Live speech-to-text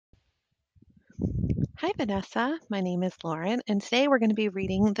Hi, Vanessa. My name is Lauren, and today we're going to be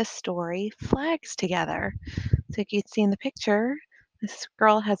reading the story Flags together. So, you can see in the picture, this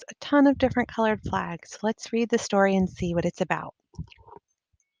girl has a ton of different colored flags. So let's read the story and see what it's about.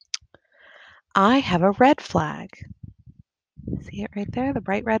 I have a red flag. See it right there, the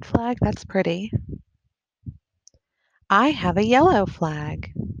bright red flag? That's pretty. I have a yellow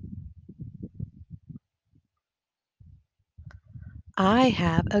flag. I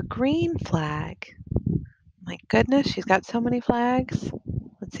have a green flag. My goodness, she's got so many flags.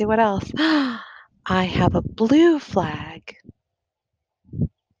 Let's see what else. I have a blue flag.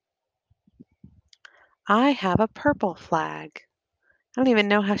 I have a purple flag. I don't even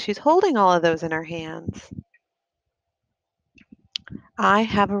know how she's holding all of those in her hands. I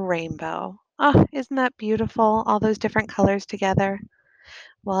have a rainbow. Oh, isn't that beautiful? All those different colors together.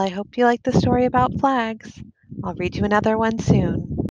 Well, I hope you like the story about flags. I'll read you another one soon.